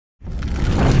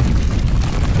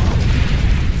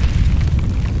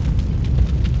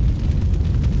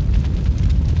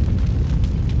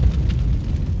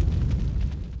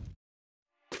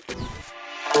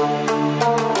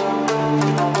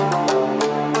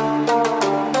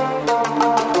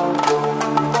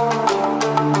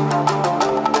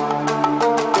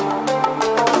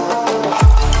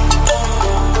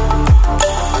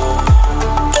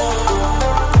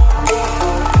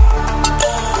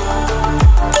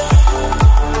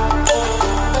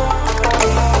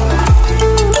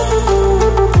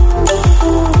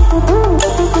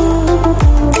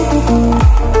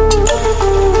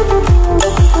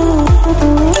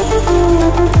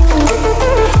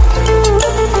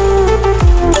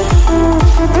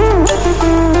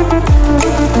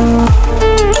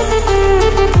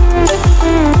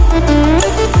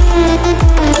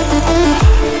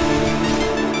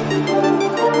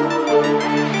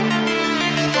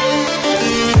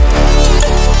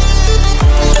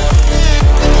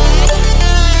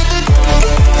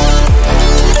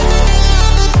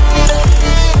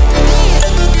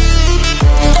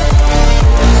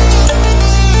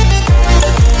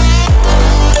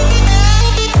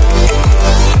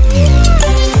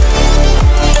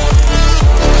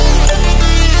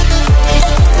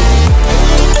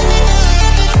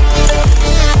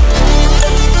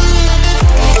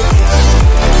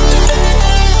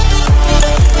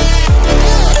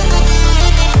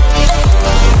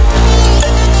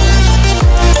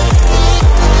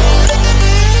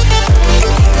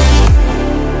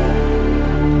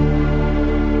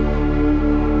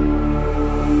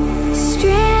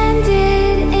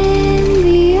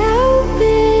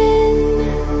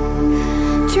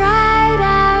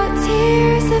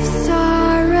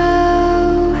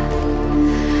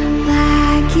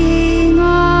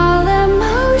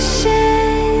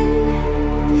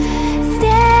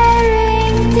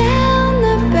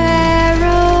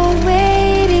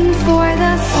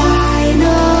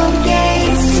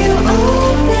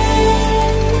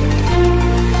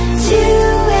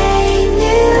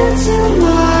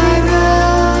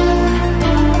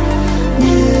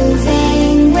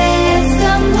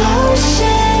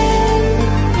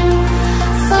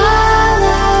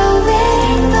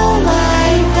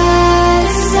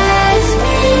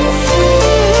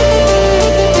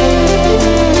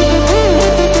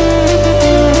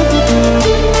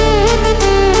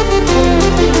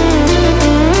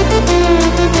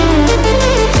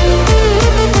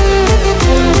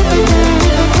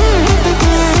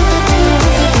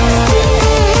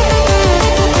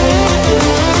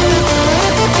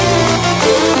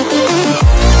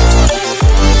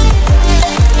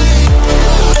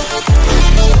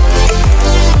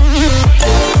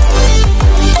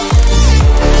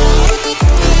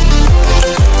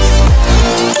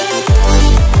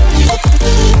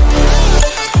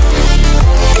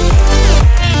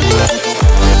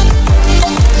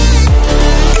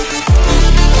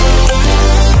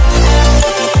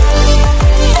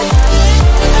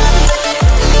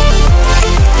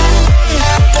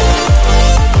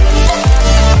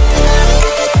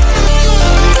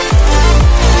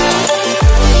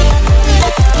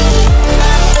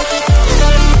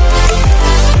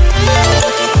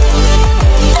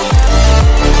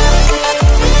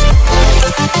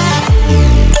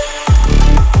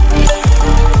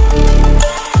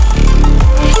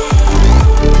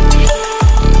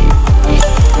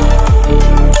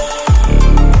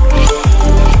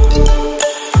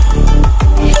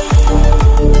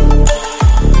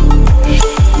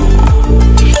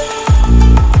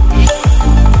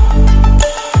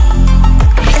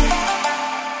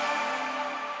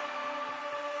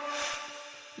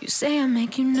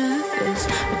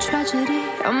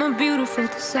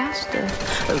beautiful disaster,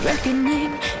 a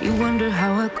reckoning. You wonder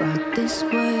how I got this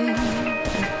way.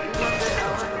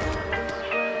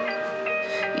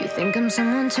 You think I'm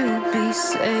someone to be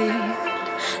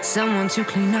saved, someone to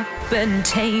clean up and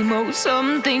tame. Oh,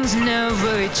 some things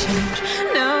never change,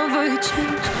 never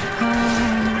change.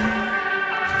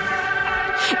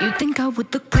 You think I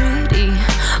would look pretty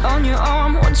on your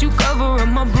arm once you cover up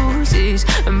my bruises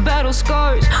and battle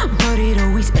scars, but it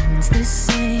always ends the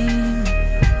same.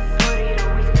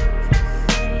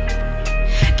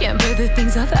 Can't bear the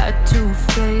things I've had to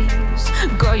face,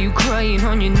 got you crying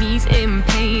on your knees in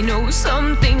pain. Oh,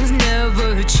 some things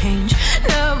never change,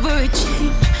 never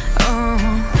change. Oh,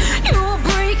 you will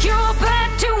break your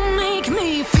back to make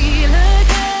me feel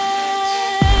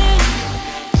again,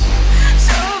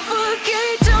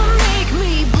 suffocate to make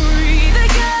me breathe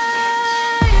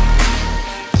again,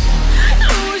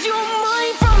 lose your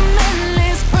mind from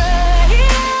endless pain.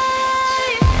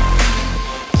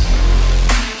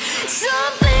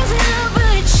 Some things never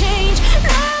change,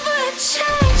 never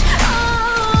change. Oh,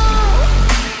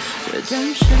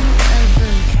 redemption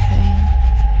never came.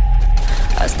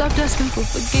 I stopped asking for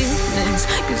forgiveness,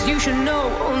 cause you should know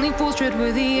only fools tread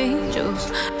where the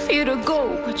angels fear to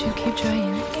go, but you keep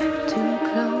trying to get too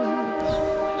close.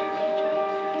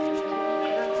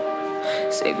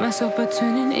 Save myself by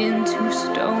turning into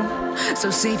stone, so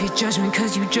save your judgment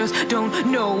cause you just don't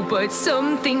know. But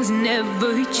some things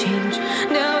never change,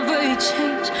 never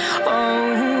change.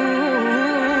 Oh,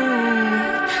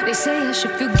 they say I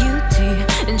should feel guilty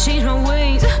and change my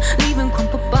ways, leaving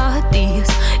crumpled bodies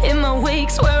in my wake.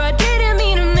 Swear I didn't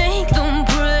mean to make them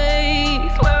break,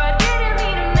 swear I didn't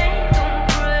mean to make them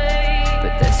break.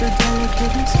 But they're so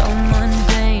delicate and so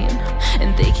mundane,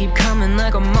 and they keep coming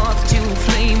like a moth to a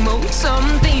flame. Oh,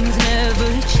 some things never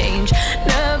change,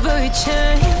 never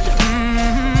change.